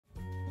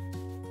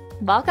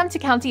Welcome to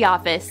County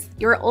Office,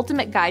 your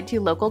ultimate guide to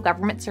local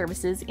government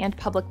services and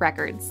public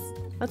records.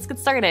 Let's get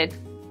started.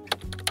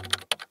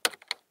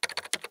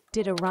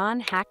 Did Iran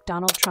hack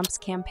Donald Trump's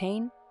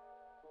campaign?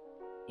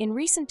 In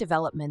recent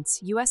developments,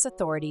 U.S.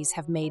 authorities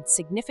have made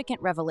significant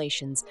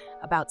revelations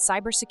about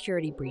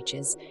cybersecurity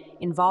breaches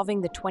involving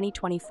the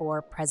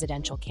 2024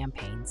 presidential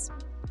campaigns.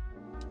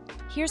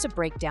 Here's a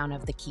breakdown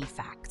of the key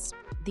facts.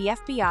 The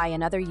FBI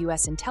and other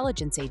U.S.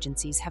 intelligence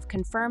agencies have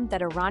confirmed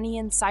that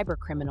Iranian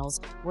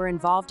cybercriminals were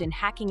involved in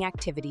hacking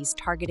activities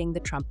targeting the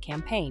Trump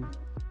campaign.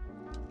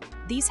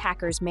 These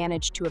hackers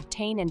managed to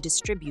obtain and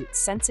distribute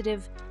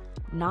sensitive,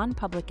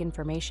 non-public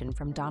information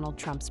from Donald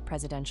Trump's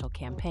presidential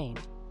campaign.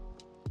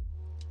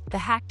 The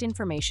hacked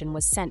information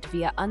was sent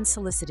via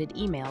unsolicited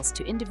emails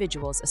to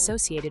individuals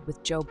associated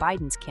with Joe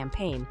Biden's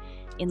campaign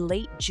in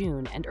late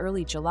June and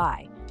early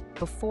July,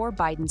 before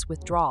Biden's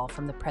withdrawal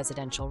from the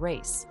presidential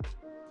race.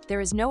 There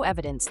is no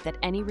evidence that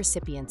any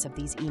recipients of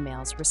these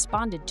emails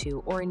responded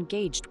to or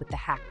engaged with the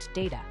hacked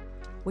data,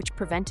 which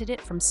prevented it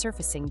from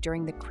surfacing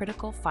during the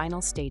critical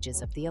final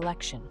stages of the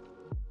election.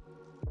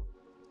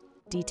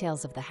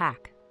 Details of the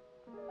hack.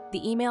 The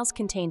emails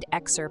contained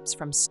excerpts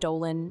from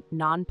stolen,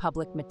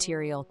 non-public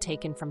material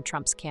taken from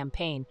Trump's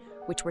campaign,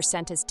 which were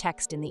sent as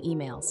text in the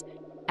emails.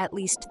 At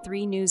least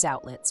 3 news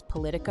outlets,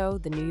 Politico,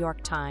 the New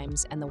York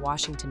Times, and the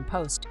Washington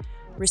Post,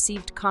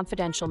 received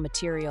confidential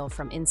material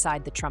from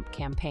inside the Trump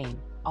campaign,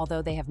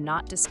 although they have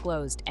not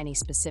disclosed any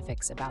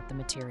specifics about the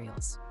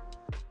materials.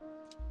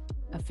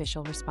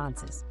 Official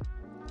responses.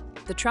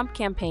 The Trump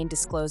campaign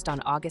disclosed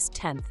on August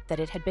 10th that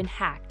it had been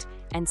hacked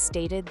and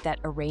stated that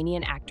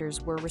Iranian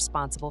actors were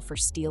responsible for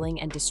stealing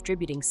and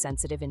distributing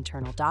sensitive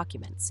internal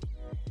documents.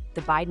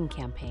 The Biden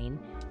campaign,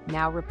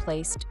 now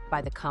replaced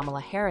by the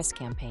Kamala Harris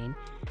campaign,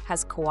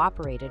 has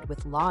cooperated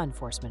with law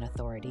enforcement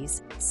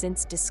authorities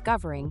since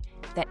discovering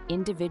that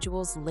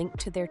individuals linked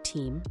to their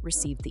team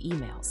received the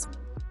emails.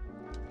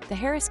 The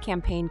Harris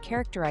campaign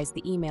characterized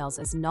the emails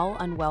as null,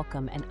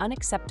 unwelcome, and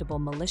unacceptable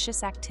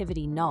malicious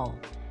activity null,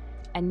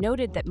 and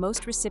noted that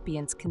most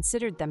recipients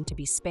considered them to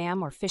be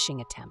spam or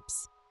phishing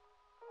attempts.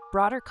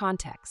 Broader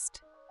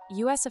context.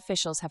 U.S.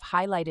 officials have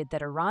highlighted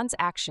that Iran's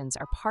actions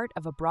are part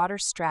of a broader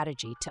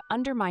strategy to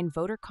undermine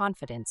voter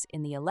confidence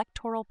in the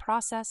electoral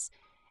process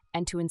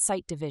and to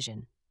incite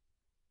division.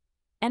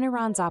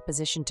 Iran's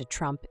opposition to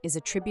Trump is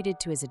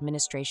attributed to his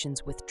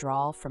administration's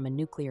withdrawal from a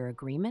nuclear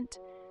agreement,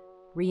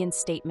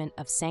 reinstatement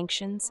of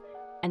sanctions,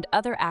 and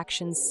other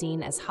actions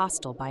seen as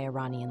hostile by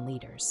Iranian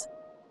leaders.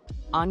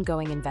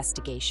 Ongoing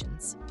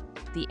investigations.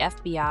 The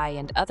FBI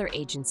and other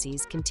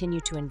agencies continue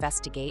to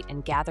investigate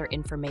and gather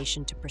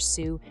information to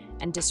pursue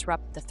and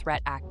disrupt the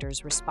threat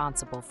actors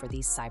responsible for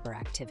these cyber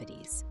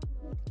activities.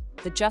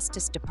 The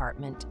Justice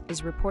Department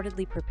is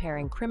reportedly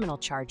preparing criminal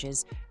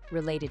charges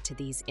related to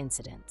these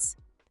incidents.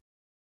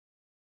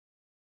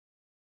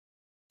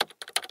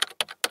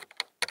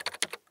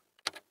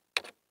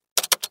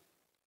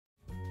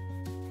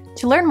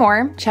 To learn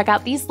more, check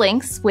out these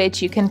links,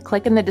 which you can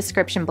click in the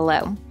description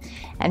below.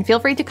 And feel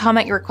free to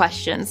comment your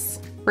questions.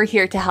 We're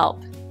here to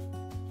help.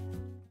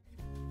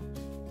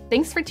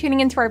 Thanks for tuning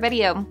into our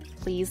video.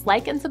 Please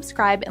like and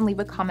subscribe and leave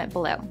a comment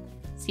below.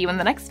 See you in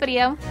the next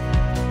video.